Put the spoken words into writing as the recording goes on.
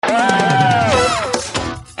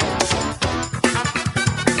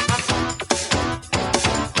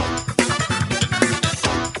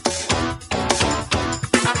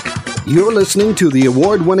You're listening to the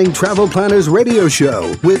award-winning Travel Planners Radio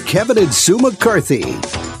Show with Kevin and Sue McCarthy.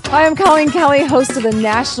 Hi, I'm Colleen Kelly, host of the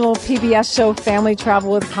national PBS show Family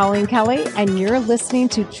Travel with Colleen Kelly, and you're listening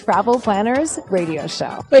to Travel Planners Radio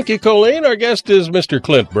Show. Thank you, Colleen. Our guest is Mr.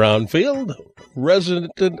 Clint Brownfield,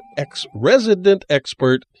 resident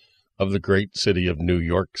expert of the great city of New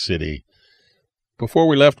York City. Before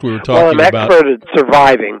we left, we were talking about... Well, I'm expert at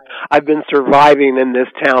surviving. I've been surviving in this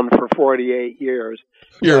town for 48 years.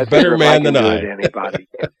 You're a better man than I. Anybody.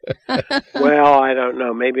 Well, I don't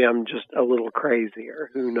know. Maybe I'm just a little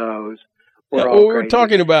crazier. Who knows? We're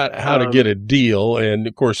talking about how to get a deal. And,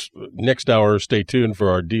 of course, next hour, stay tuned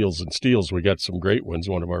for our Deals and Steals. We got some great ones,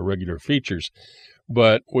 one of our regular features.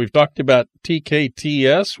 But we've talked about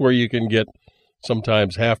TKTS, where you can get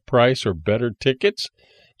sometimes half price or better tickets.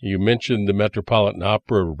 You mentioned the Metropolitan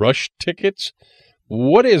Opera Rush tickets.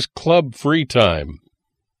 What is Club Free Time?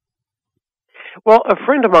 Well, a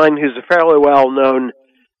friend of mine who's a fairly well-known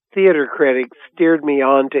theater critic steered me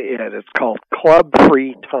onto it. It's called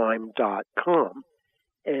clubfreetime.com.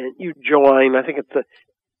 And you join, I think it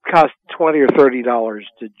costs $20 or $30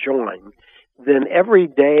 to join. Then every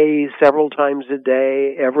day, several times a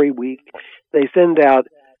day, every week, they send out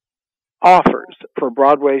offers for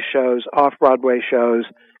Broadway shows, off-Broadway shows,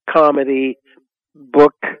 comedy,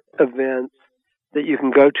 book events that you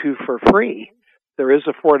can go to for free. There is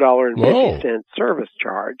a $4.50 service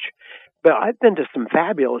charge. But I've been to some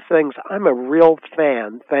fabulous things. I'm a real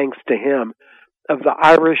fan, thanks to him, of the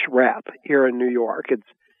Irish Rep here in New York. It's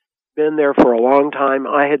been there for a long time.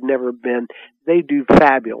 I had never been. They do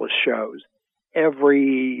fabulous shows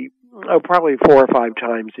probably 4 or 5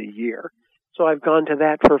 times a year. So I've gone to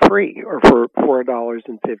that for free, or for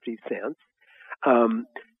 $4.50.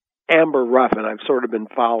 Amber Ruffin, I've sort of been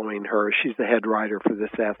following her. She's the head writer for the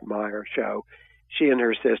Seth Meyers show. She and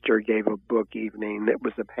her sister gave a book evening. It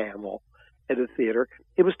was a panel at a theater.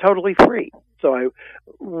 It was totally free. So I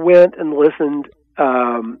went and listened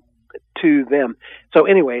to them. So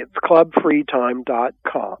anyway, it's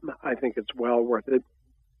clubfreetime.com. I think it's well worth it.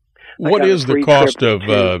 What is the cost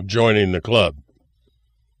of joining the club?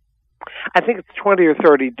 I think it's $20 or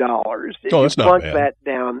 $30. Oh, that's not bad. You plug that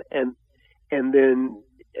down, and then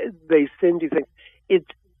they send you things.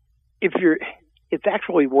 It's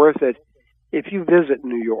actually worth it. If you visit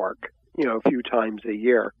New York, a few times a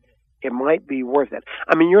year, it might be worth it.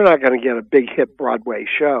 I mean, you're not going to get a big hit Broadway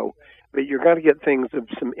show, but you're going to get things of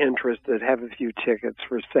some interest that have a few tickets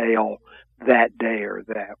for sale that day or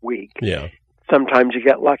that week. Yeah. Sometimes you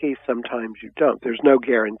get lucky, sometimes you don't. There's no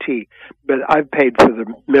guarantee. But I've paid for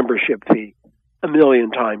the membership fee 1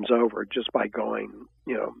 million times over just by going,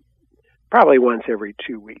 probably once every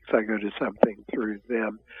 2 weeks I go to something through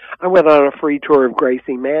them. I went on a free tour of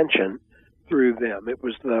Gracie Mansion through them.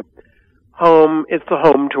 It's the home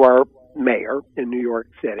to our mayor in New York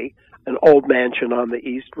City, an old mansion on the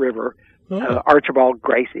East River. Archibald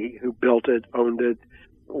Gracie, who built it, owned it,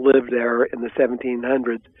 lived there in the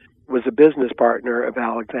 1700s, was a business partner of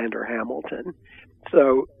Alexander Hamilton.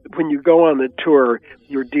 So when you go on the tour,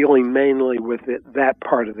 you're dealing mainly with that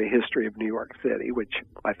part of the history of New York City, which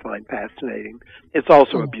I find fascinating. It's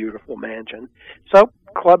also a beautiful mansion. So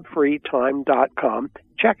clubfreetime.com.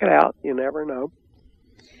 Check it out. You never know.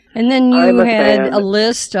 And then you had a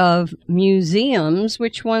list of museums.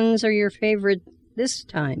 Which ones are your favorite this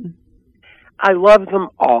time? I love them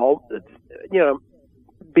all.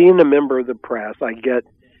 Being a member of the press, I get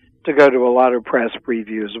to go to a lot of press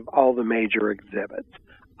previews of all the major exhibits.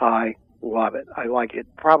 I love it. I like it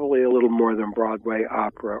probably a little more than Broadway,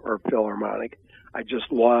 opera, or Philharmonic. I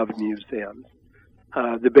just love museums.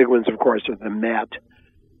 The big ones, of course, are the Met,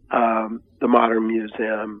 the Modern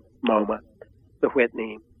Museum, MoMA, the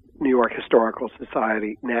Whitney, New York Historical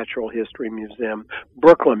Society, Natural History Museum,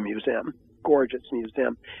 Brooklyn Museum, gorgeous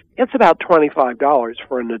museum. It's about $25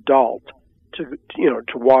 for an adult to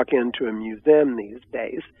walk into a museum these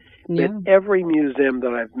days. Yeah. But every museum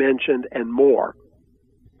that I've mentioned and more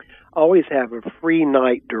always have a free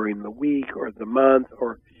night during the week or the month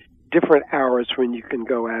or different hours when you can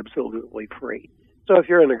go absolutely free. So if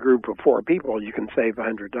you're in a group of 4 people, you can save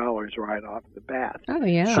 $100 right off the bat. Oh,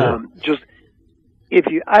 yeah.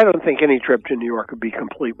 I don't think any trip to New York would be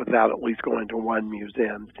complete without at least going to one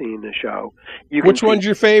museum, seeing the show. Which one's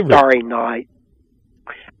your favorite? Starry Night.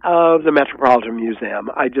 The Metropolitan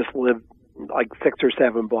Museum. I just live like 6 or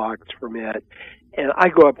 7 blocks from it, and I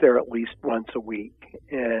go up there at least once a week.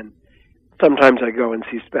 And sometimes I go and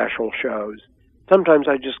see special shows. Sometimes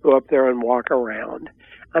I just go up there and walk around.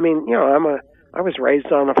 I mean, I was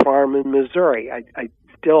raised on a farm in Missouri. I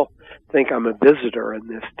still think I'm a visitor in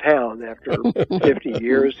this town after 50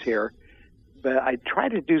 years here. but I try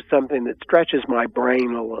to do something that stretches my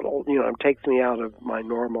brain a little, takes me out of my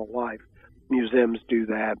normal life. Museums do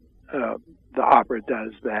that. The opera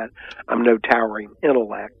does that. I'm no towering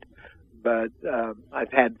intellect, but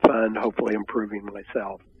I've had fun, hopefully improving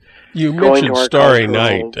myself. You mentioned Starry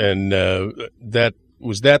Night, and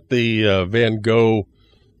was that the Van Gogh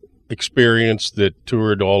experience that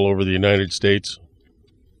toured all over the United States?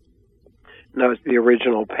 No, it's the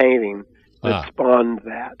original painting that spawned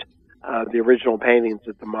that. The original painting's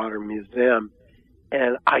at the Modern Museum,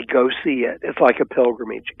 and I go see it. It's like a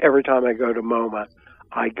pilgrimage. Every time I go to MoMA,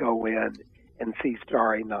 I go in and see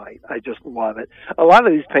Starry Night. I just love it. A lot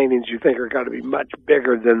of these paintings you think are going to be much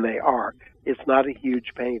bigger than they are. It's not a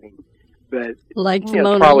huge painting, but like it's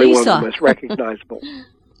Mona probably Lisa. one of the most recognizable.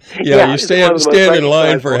 Yeah, you stand in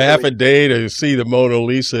line for half a day to see the Mona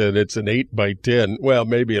Lisa, and it's an 8x10. Well,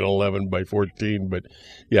 maybe an 11x14, but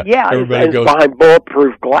everybody goes behind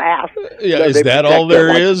bulletproof glass. Yeah, is that all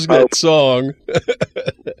there is? That song.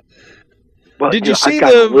 Well, did you see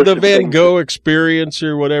the Van Gogh experience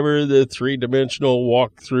or whatever, the 3-dimensional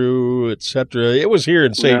walkthrough, etc.? It was here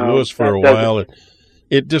in St. Louis for a while.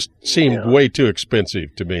 It just seemed way too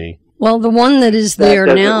expensive to me. Well, the one that is there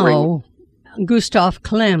now, Gustav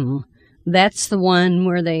Klimt, that's the one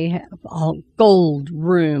where they have a gold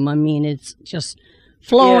room. I mean, it's just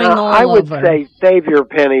flowing all over. I would say save your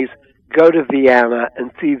pennies, go to Vienna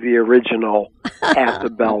and see the original at the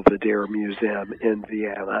Belvedere Museum in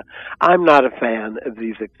Vienna. I'm not a fan of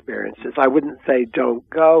these experiences. I wouldn't say don't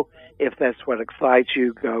go. If that's what excites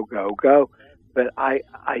you, go. But I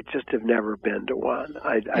just have never been to one.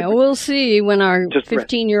 We'll see when our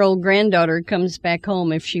 15-year-old granddaughter comes back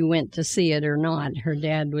home if she went to see it or not. Her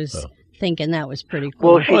dad was thinking that was pretty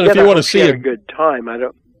cool. Well, if you want to see a good time,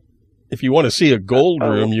 if you want to see a gold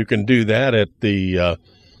room, you can do that at the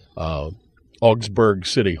Augsburg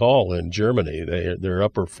City Hall in Germany. Their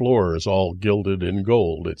upper floor is all gilded in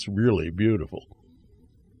gold. It's really beautiful.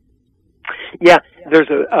 Yeah, there's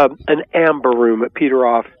an amber room at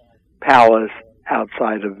Peterhof Palace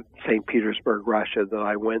outside of St. Petersburg, Russia, that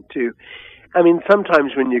I went to. I mean,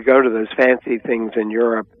 sometimes when you go to those fancy things in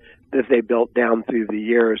Europe that they built down through the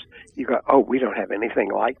years, you go, oh, we don't have anything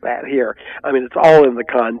like that here. I mean, it's all in the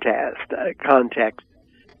context.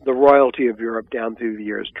 The royalty of Europe down through the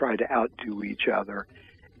years try to outdo each other.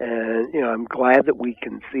 And, I'm glad that we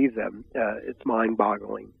can see them. It's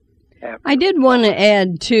mind-boggling. I did want to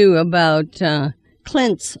add, too, about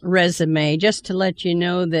Clint's resume, just to let you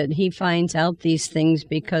know that he finds out these things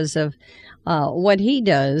because of what he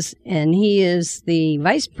does. And he is the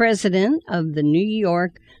vice president of the New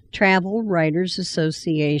York Travel Writers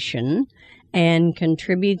Association and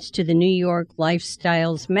contributes to the New York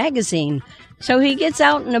Lifestyles magazine. So he gets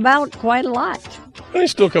out and about quite a lot. And he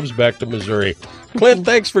still comes back to Missouri. Clint,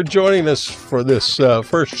 thanks for joining us for this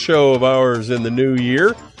first show of ours in the new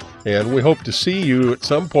year. And we hope to see you at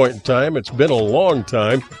some point in time. It's been a long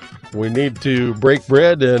time. We need to break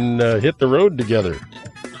bread and hit the road together.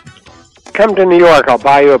 Come to New York. I'll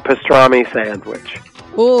buy you a pastrami sandwich.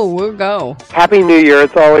 Oh, we'll go. Happy New Year.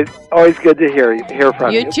 It's always good to hear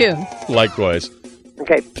from you. You too. Likewise.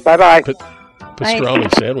 Okay, bye-bye.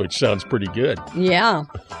 Pastrami sandwich sounds pretty good. Yeah.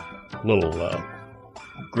 A little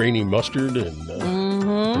grainy mustard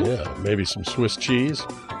and maybe some Swiss cheese.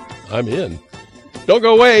 I'm in. Don't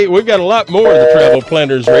go away. We've got a lot more of the Travel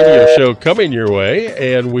Planners Radio Show coming your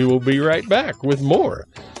way, and we will be right back with more.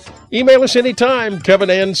 Email us anytime,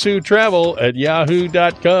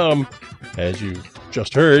 kevinandsuetravel@yahoo.com. As you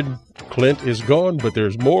just heard, Clint is gone, but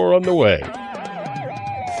there's more on the way.